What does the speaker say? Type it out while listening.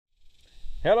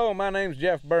Hello, my name's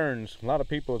Jeff Burns. A lot of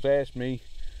people have asked me,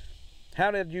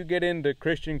 how did you get into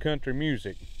Christian country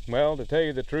music? Well, to tell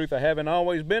you the truth, I haven't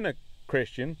always been a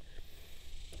Christian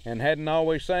and hadn't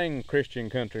always sang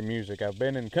Christian country music. I've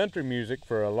been in country music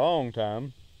for a long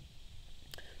time.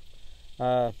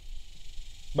 But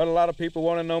a lot of people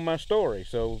want to know my story,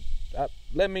 so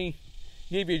let me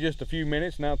give you just a few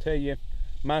minutes and I'll tell you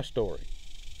my story.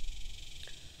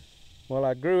 Well,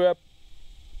 I grew up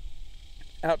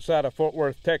outside of Fort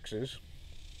Worth, Texas,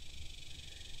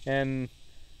 and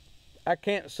I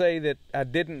can't say that I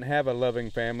didn't have a loving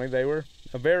family. They were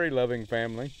a very loving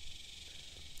family.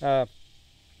 My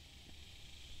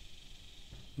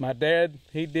dad,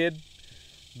 he did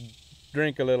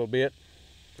drink a little bit.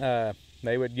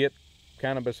 They would get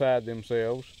kind of beside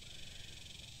themselves.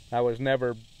 I was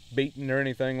never beaten or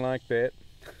anything like that.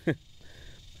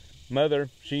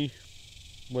 Mother, she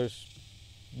was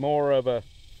more of a,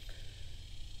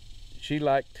 she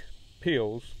liked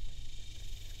pills.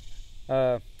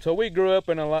 So we grew up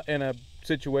in a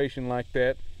situation like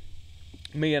that.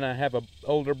 Me and I have an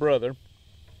older brother,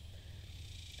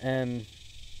 and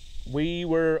we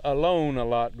were alone a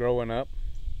lot growing up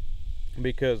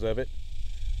because of it.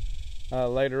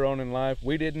 Later on in life,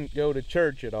 we didn't go to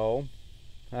church at all.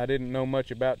 I didn't know much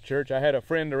about church. I had a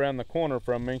friend around the corner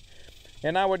from me,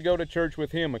 and I would go to church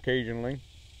with him occasionally.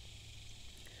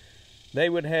 They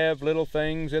would have little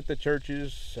things at the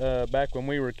churches back when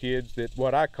we were kids, that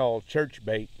what I call church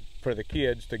bait for the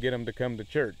kids to get them to come to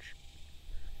church.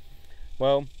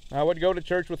 Well, I would go to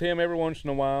church with him every once in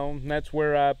a while, and that's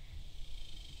where I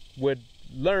would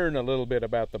learn a little bit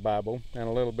about the Bible and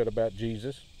a little bit about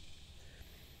Jesus.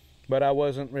 But I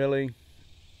wasn't really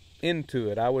into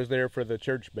it. I was there for the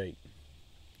church bait.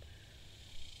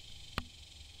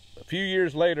 A few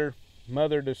years later,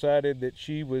 Mother decided that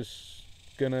she was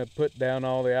gonna put down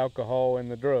all the alcohol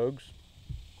and the drugs.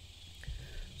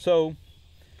 So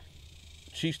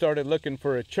she started looking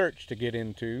for a church to get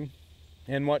into,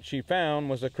 and what she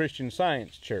found was a Christian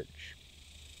Science church.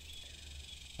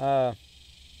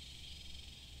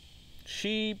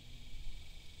 She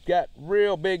got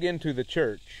real big into the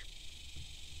church.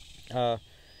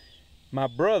 My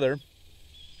brother,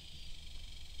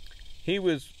 he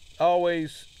was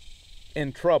always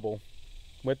in trouble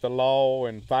with the law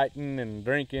and fighting and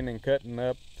drinking and cutting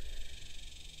up.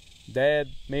 Dad,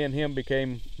 me and him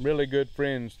became really good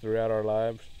friends throughout our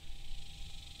lives.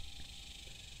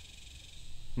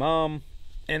 Mom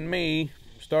and me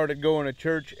started going to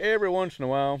church every once in a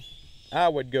while. I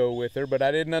would go with her, but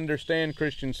I didn't understand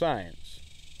Christian Science.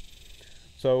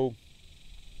 So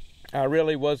I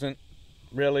really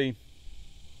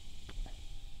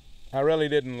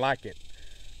didn't like it,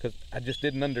 because I just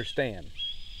didn't understand.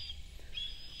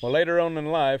 Well, later on in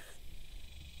life,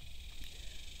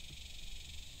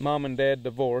 Mom and Dad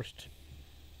divorced.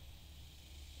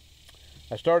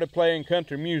 I started playing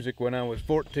country music when I was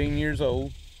 14 years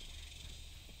old,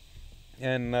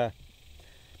 and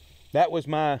that was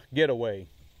my getaway.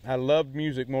 I loved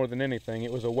music more than anything.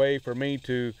 It was a way for me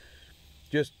to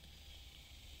just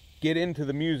get into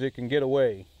the music and get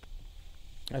away.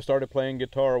 I started playing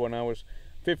guitar when I was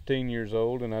 15 years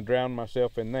old, and I drowned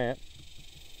myself in that.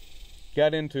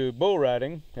 Got into bull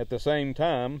riding at the same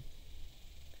time.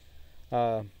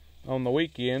 On the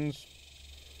weekends,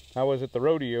 I was at the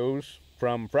rodeos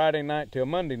from Friday night till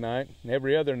Monday night. And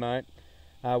every other night,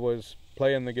 I was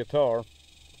playing the guitar,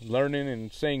 learning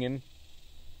and singing,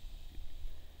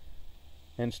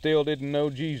 and still didn't know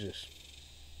Jesus.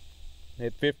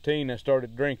 At 15, I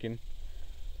started drinking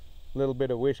a little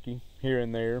bit of whiskey here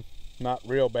and there, not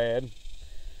real bad.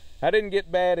 I didn't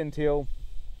get bad until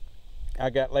I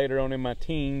got later on in my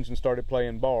teens and started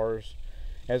playing bars.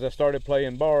 As I started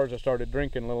playing bars, I started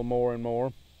drinking a little more and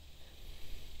more.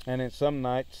 And in some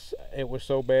nights, it was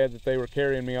so bad that they were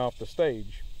carrying me off the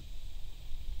stage.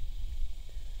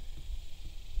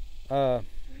 I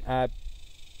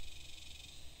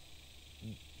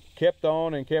kept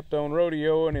on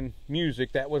rodeoing, and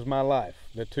music, that was my life,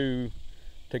 the two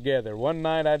together. One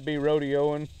night I'd be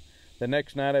rodeoing, the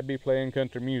next night I'd be playing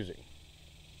country music.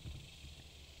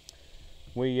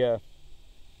 We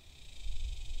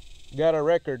got a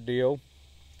record deal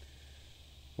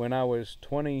when I was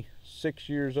 26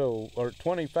 years old, or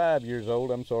 25 years old,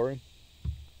 I'm sorry.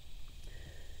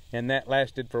 And that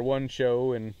lasted for one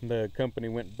show, and the company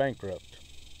went bankrupt.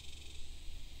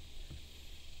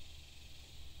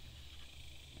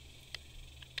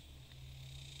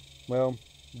 Well,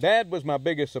 Dad was my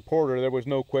biggest supporter. There was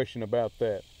no question about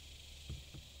that.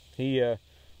 He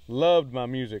loved my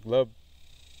music,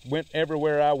 went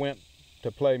everywhere I went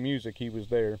to play music, he was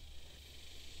there.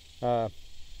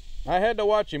 I had to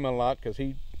watch him a lot because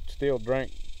he still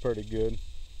drank pretty good.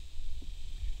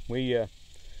 We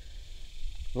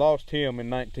lost him in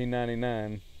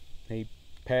 1999. He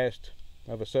passed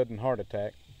of a sudden heart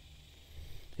attack.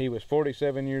 He was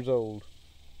 47 years old.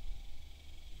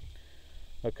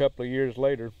 A couple of years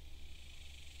later,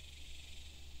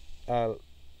 I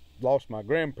lost my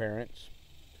grandparents,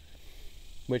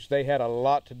 which they had a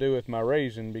lot to do with my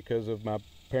raising, because of my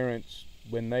parents,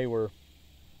 when they were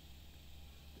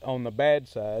on the bad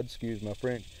side, excuse my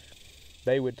French,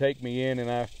 they would take me in, and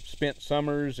I spent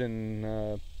summers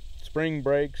and spring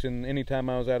breaks, and anytime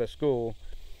I was out of school,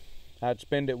 I'd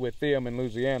spend it with them in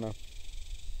Louisiana,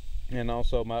 and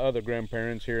also my other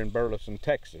grandparents here in Burleson,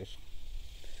 Texas.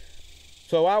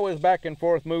 So I was back and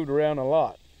forth, moved around a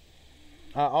lot.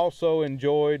 I also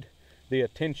enjoyed the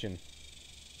attention.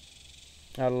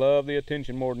 I love the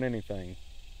attention more than anything.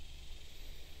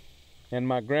 And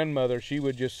my grandmother, she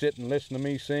would just sit and listen to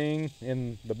me sing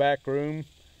in the back room.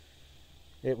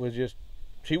 It was just,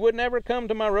 she would never come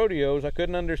to my rodeos. I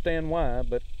couldn't understand why,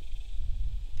 but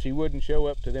she wouldn't show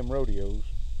up to them rodeos.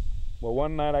 Well,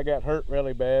 one night I got hurt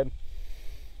really bad,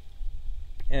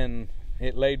 and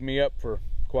it laid me up for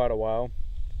quite a while.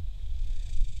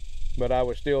 But I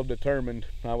was still determined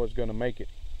I was going to make it.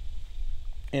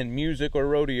 And music or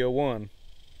rodeo won.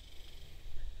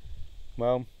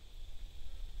 Well,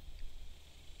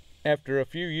 after a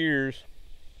few years,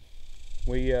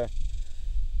 I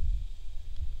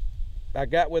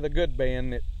got with a good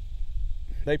band that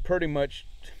they pretty much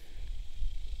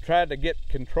tried to get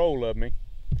control of me.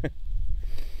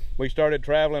 We started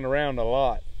traveling around a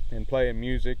lot and playing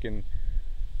music and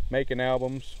making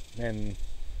albums and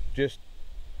just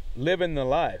living the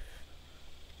life.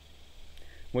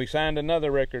 We signed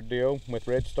another record deal with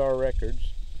Red Star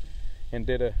Records and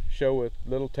did a show with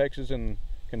Little Texas and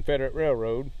Confederate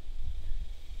Railroad.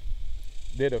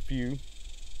 Did a few.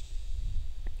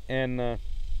 And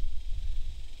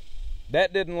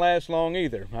that didn't last long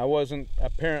either. I wasn't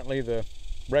apparently the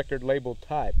record label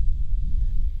type.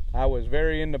 I was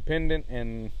very independent,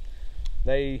 and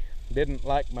they didn't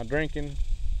like my drinking.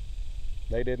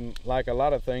 They didn't like a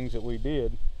lot of things that we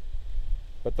did.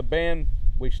 But the band,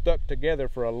 we stuck together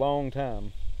for a long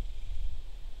time.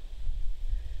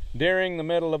 During the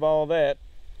middle of all that,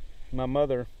 my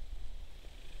mother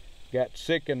got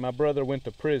sick and my brother went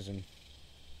to prison.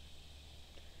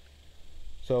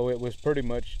 So it was pretty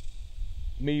much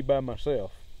me by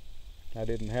myself. I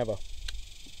didn't have a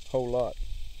whole lot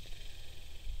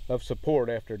of support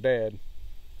after Dad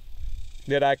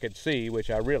that I could see, which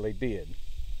I really did.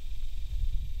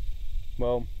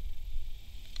 Well,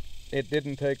 it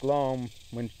didn't take long.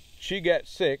 When she got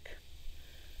sick,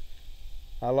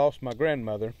 I lost my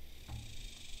grandmother.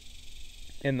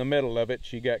 In the middle of it,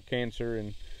 she got cancer,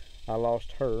 and I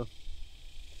lost her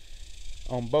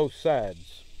on both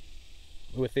sides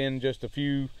within just a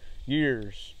few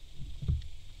years.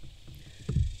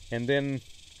 And then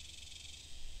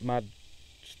my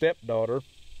stepdaughter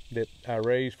that I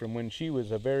raised from when she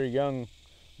was a very young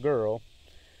girl,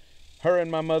 her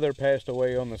and my mother passed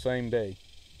away on the same day.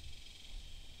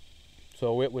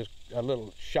 So it was a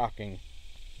little shocking.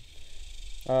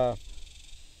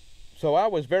 So I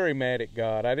was very mad at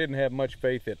God. I didn't have much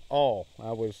faith at all.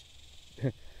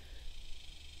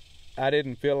 I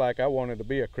didn't feel like I wanted to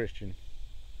be a Christian.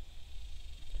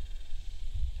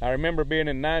 I remember being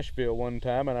in Nashville one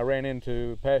time, and I ran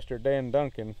into Pastor Dan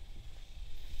Duncan,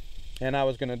 and I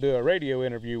was going to do a radio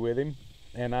interview with him,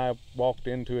 and I walked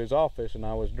into his office, and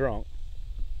I was drunk.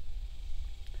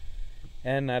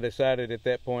 And I decided at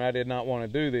that point I did not want to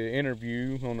do the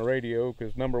interview on the radio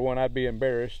because, number one, I'd be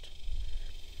embarrassed.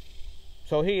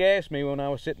 So he asked me when I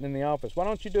was sitting in the office, why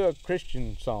don't you do a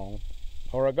Christian song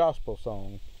or a gospel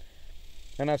song?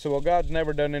 And I said, well, God's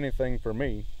never done anything for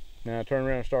me. And I turned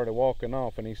around and started walking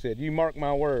off, and he said, you mark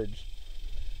my words,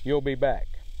 you'll be back.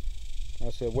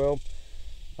 I said, well,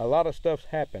 a lot of stuff's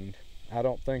happened. I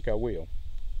don't think I will.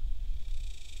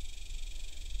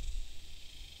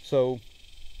 So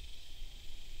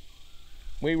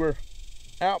we were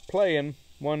out playing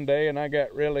one day, and I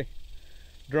got really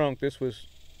drunk. This was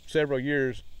several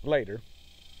years later.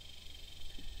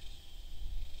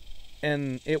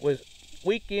 And it was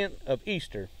weekend of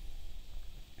Easter.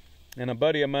 And a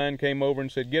buddy of mine came over and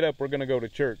said, get up, we're going to go to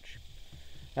church.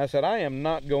 I said, I am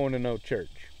not going to no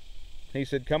church. He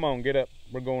said, come on, get up,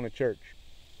 we're going to church.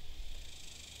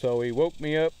 So he woke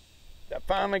me up. I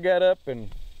finally got up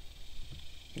and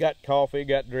got coffee,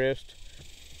 got dressed,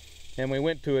 and we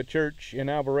went to a church in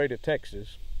Alvarado,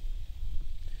 Texas.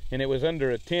 And it was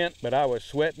under a tent, but I was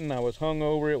sweating, I was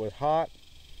hungover, it was hot.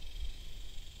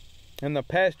 And the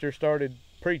pastor started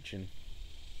preaching.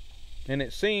 And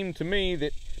it seemed to me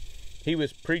that he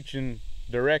was preaching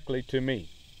directly to me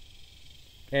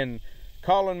and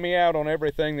calling me out on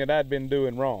everything that I'd been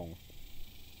doing wrong.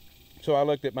 So I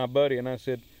looked at my buddy and I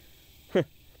said,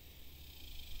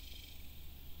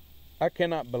 I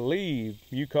cannot believe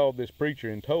you called this preacher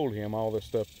and told him all this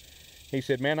stuff. He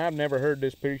said, man, I've never heard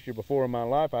this preacher before in my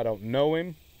life. I don't know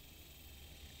him.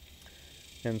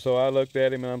 And so I looked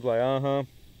at him and I was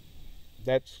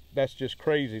like, that's just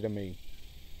crazy to me.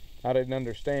 I didn't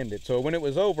understand it. So when it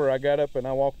was over, I got up and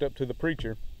I walked up to the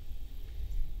preacher.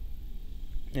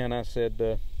 And I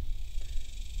said,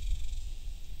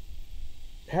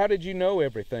 how did you know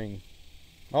everything?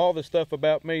 All the stuff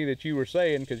about me that you were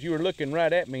saying, because you were looking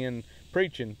right at me and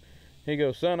preaching. He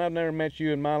goes, son, I've never met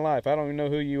you in my life. I don't even know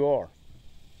who you are.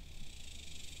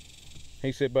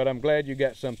 He said, but I'm glad you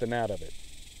got something out of it.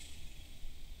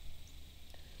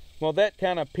 Well, that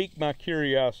kind of piqued my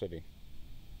curiosity.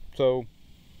 So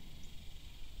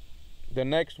the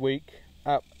next week,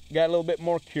 I got a little bit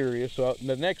more curious. So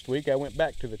the next week, I went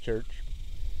back to the church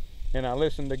and I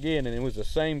listened again, and it was the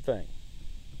same thing.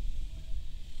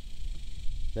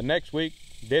 The next week,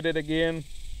 did it again.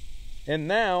 And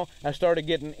now I started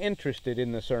getting interested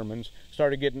in the sermons,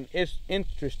 started getting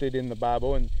interested in the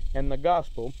Bible and the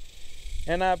gospel.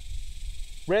 And I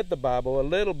read the Bible a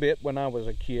little bit when I was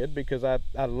a kid because I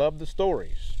loved the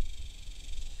stories.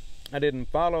 I didn't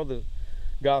follow the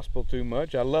gospel too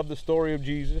much. I loved the story of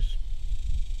Jesus.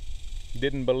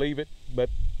 Didn't believe it, but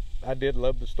I did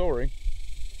love the story.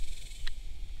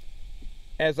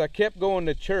 As I kept going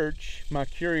to church, my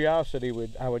curiosity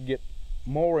I would get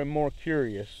more and more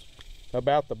curious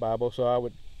about the Bible, so I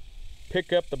would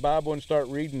pick up the Bible and start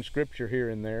reading scripture here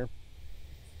and there.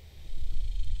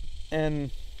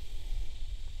 And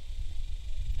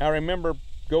I remember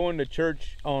going to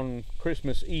church on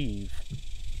Christmas Eve.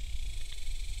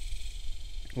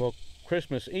 Well,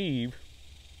 Christmas Eve,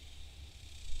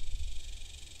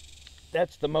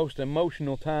 that's the most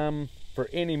emotional time for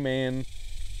any man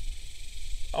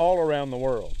all around the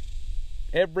world.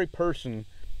 Every person,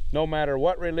 no matter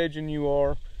what religion you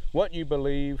are, what you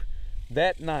believe,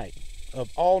 that night,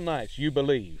 of all nights you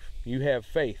believe, you have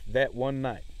faith that one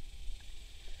night.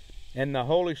 And the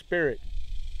Holy Spirit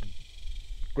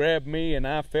grabbed me and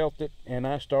I felt it and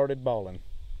I started bawling.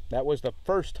 That was the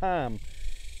first time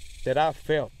that I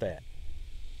felt that.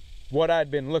 What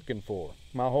I'd been looking for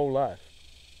my whole life.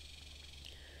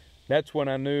 That's when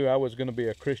I knew I was going to be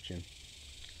a Christian.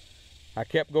 I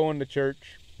kept going to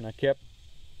church and I kept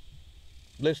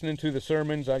listening to the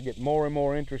sermons. I'd get more and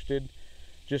more interested,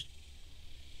 just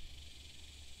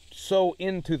so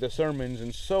into the sermons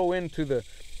and so into the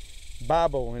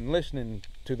Bible and listening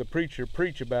to the preacher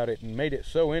preach about it, and made it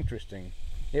so interesting.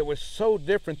 It was so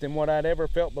different than what I'd ever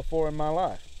felt before in my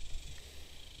life.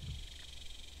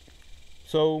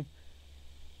 So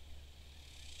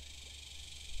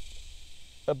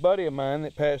a buddy of mine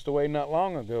that passed away not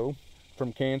long ago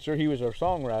from cancer, he was a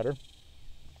songwriter.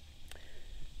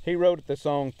 He wrote the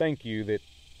song Thank You that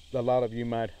a lot of you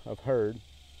might have heard.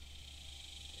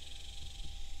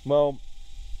 Well,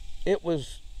 it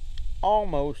was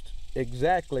almost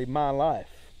exactly my life.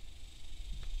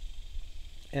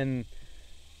 And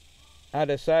I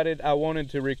decided I wanted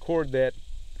to record that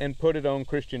and put it on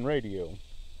Christian radio.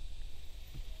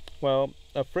 Well,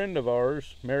 a friend of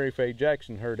ours, Mary Faye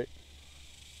Jackson, heard it,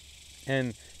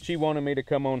 and she wanted me to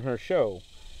come on her show,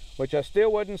 which I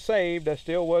still wasn't saved. I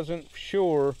still wasn't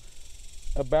sure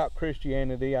about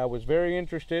Christianity. I was very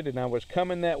interested, and I was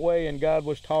coming that way, and God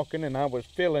was talking, and I was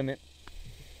feeling it.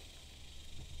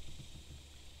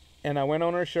 And I went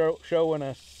on her show and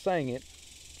I sang it,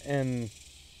 and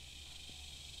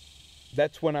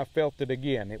that's when I felt it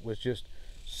again. It was just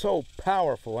so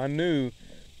powerful. I knew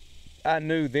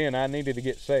then I needed to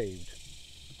get saved,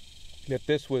 that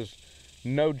this was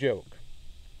no joke.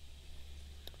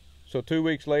 So 2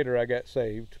 weeks later I got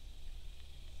saved,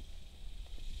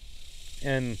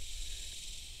 and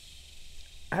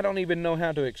I don't even know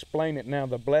how to explain it now.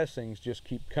 The blessings just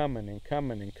keep coming and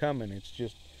coming and coming.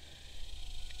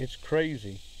 It's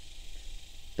crazy.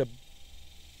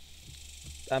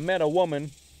 I met a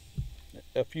woman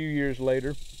a few years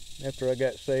later after I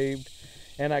got saved,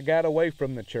 and I got away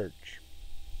from the church,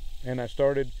 and I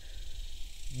started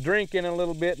drinking a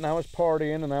little bit, and I was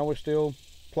partying, and I was still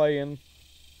playing.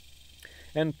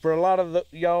 And for a lot of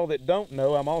y'all that don't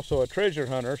know, I'm also a treasure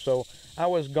hunter, so I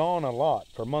was gone a lot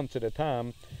for months at a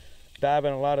time,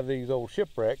 diving a lot of these old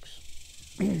shipwrecks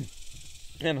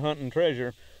and hunting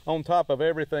treasure on top of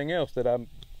everything else that I'm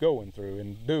going through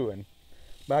and doing.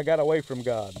 But I got away from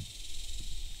God.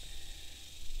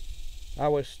 I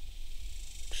was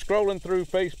scrolling through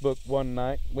Facebook one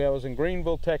night. I was in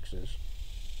Greenville, Texas,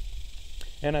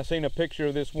 and I seen a picture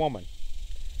of this woman.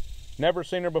 Never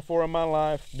seen her before in my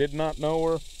life, did not know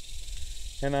her,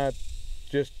 and I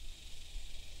just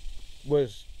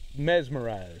was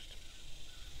mesmerized.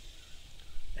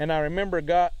 And I remember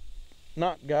I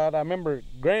remember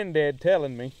Granddad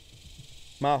telling me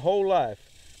my whole life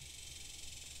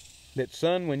that,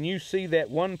 son, when you see that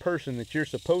one person that you're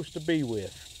supposed to be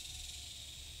with,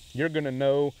 you're going to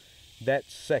know that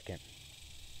second.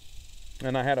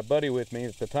 And I had a buddy with me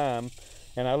at the time,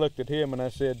 and I looked at him and I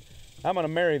said, I'm going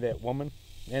to marry that woman.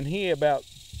 And he about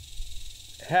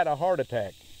had a heart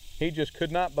attack. He just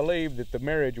could not believe that the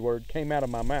marriage word came out of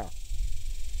my mouth.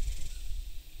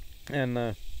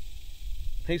 And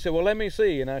he said, well, let me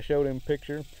see. And I showed him a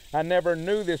picture. I never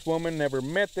knew this woman, never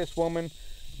met this woman,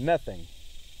 nothing.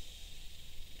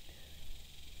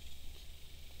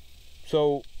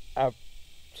 So I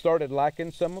started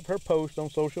liking some of her posts on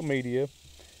social media,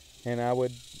 and I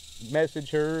would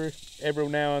message her every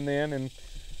now and then and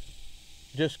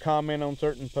just comment on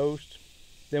certain posts.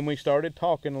 Then we started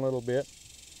talking a little bit,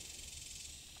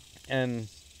 and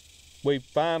we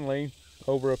finally,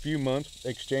 over a few months,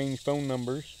 exchanged phone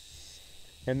numbers,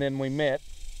 and then we met.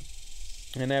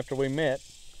 And after we met,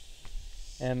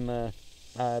 and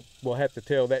I will have to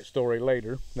tell that story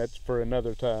later, that's for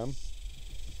another time,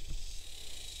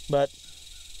 but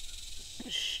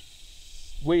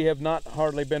we have not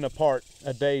hardly been apart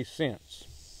a day since.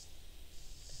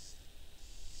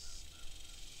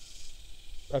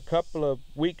 A couple of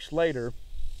weeks later,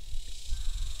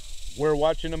 we're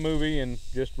watching a movie and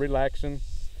just relaxing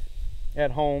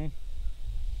at home,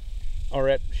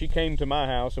 she came to my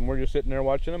house and we're just sitting there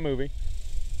watching a movie.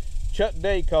 Chuck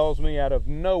Day calls me out of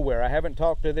nowhere. I haven't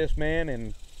talked to this man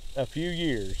in a few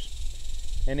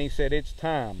years, and he said, it's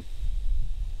time.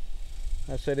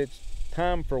 I said, it's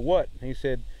time for what? He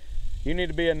said, you need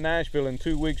to be in Nashville in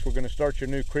 2 weeks. We're going to start your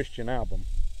new Christian album.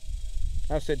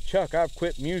 I said, Chuck, I've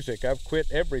quit music. I've quit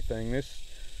everything.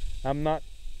 I'm not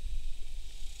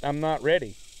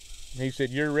ready. He said,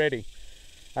 you're ready.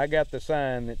 I got the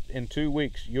sign that in 2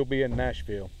 weeks you'll be in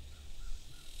Nashville.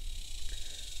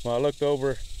 Well, I looked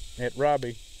over at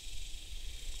Robbie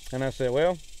and I said,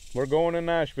 well, we're going to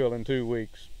Nashville in 2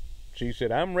 weeks. She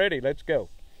said, I'm ready. Let's go.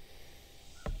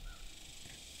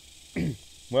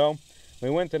 Well, we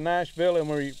went to Nashville and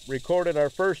we recorded our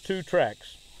first 2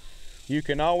 tracks. You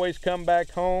Can Always Come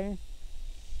Back Home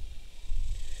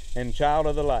and Child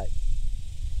of the Light.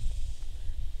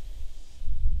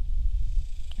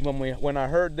 When I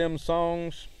heard them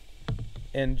songs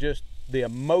and just the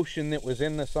emotion that was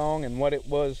in the song and what it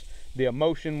was, the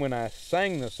emotion when I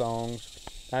sang the songs,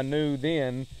 I knew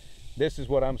then this is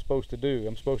what I'm supposed to do.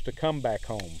 I'm supposed to come back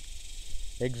home.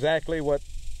 Exactly what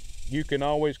You Can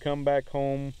Always Come Back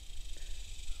Home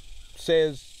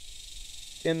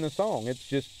says in the song.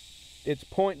 It's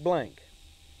point blank.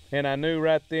 And I knew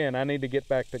right then I need to get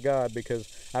back to God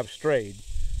because I've strayed.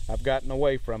 I've gotten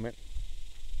away from it.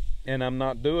 And I'm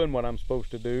not doing what I'm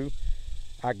supposed to do.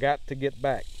 I got to get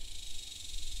back.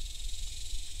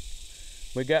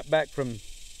 We got back from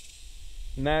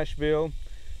Nashville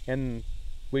and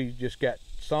we just got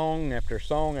song after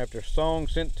song after song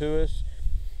sent to us.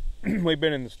 We've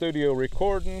been in the studio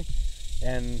recording,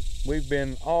 and we've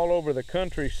been all over the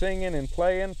country singing and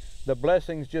playing. The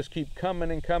blessings just keep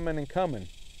coming and coming and coming.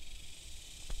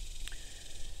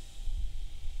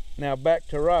 Now back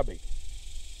to Robbie.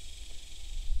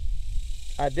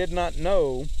 I did not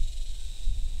know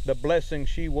the blessing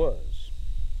she was.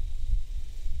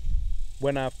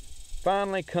 When I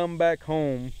finally come back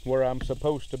home where I'm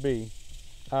supposed to be,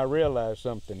 I realized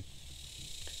something.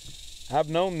 I've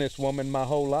known this woman my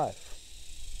whole life.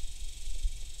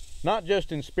 Not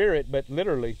just in spirit, but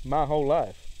literally my whole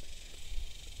life.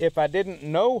 If I didn't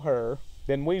know her,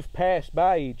 then we've passed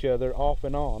by each other off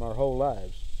and on our whole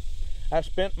lives. I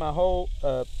spent my whole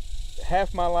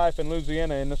half my life in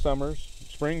Louisiana in the summers,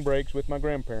 spring breaks with my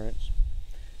grandparents.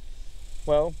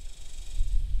 Well,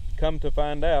 come to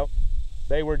find out,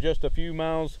 they were just a few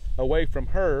miles away from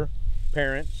her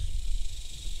parents.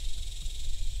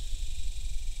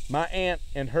 My aunt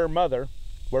and her mother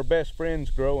were best friends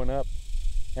growing up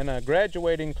in a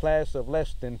graduating class of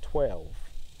less than 12.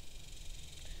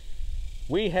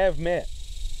 We have met.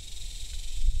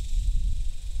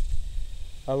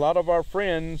 A lot of our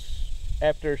friends,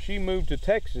 after she moved to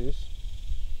Texas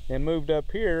and moved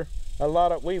up here,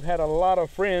 we've had a lot of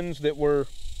friends that were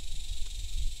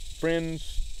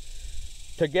friends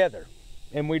together,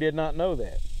 and we did not know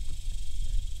that.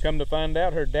 Come to find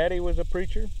out, her daddy was a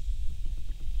preacher.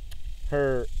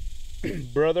 Her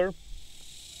brother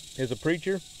is a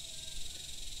preacher.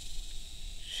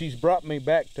 she's brought me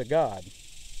back to God.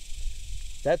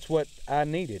 That's what I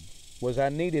needed, I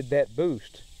needed that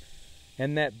boost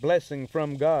and that blessing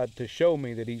from God to show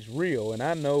me that He's real. And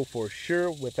I know for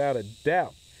sure, without a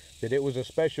doubt, that it was a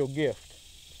special gift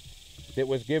that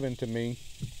was given to me.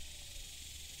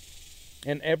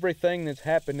 And everything that's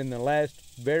happened in the last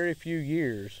very few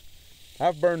years,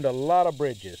 I've burned a lot of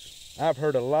bridges. I've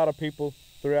hurt a lot of people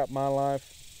throughout my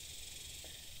life.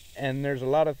 And there's a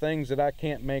lot of things that I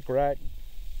can't make right.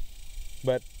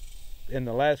 But in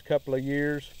the last couple of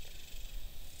years,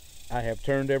 I have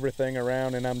turned everything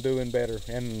around, and I'm doing better,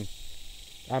 and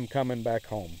I'm coming back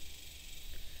home.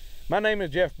 My name is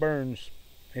Jeff Burns.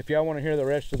 If y'all want to hear the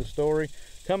rest of the story,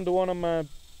 come to one of my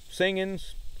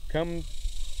singings. Come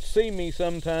see me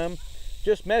sometime.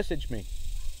 Just message me.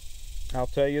 I'll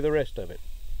tell you the rest of it.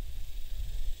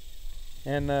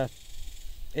 And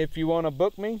if you want to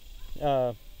book me,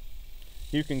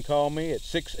 you can call me at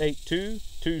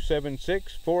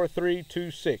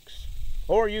 682-276-4326.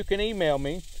 Or you can email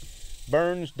me,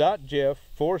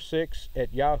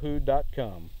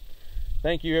 burns.jeff46@yahoo.com.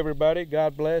 Thank you, everybody.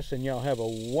 God bless, and y'all have a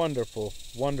wonderful,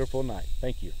 wonderful night.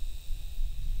 Thank you.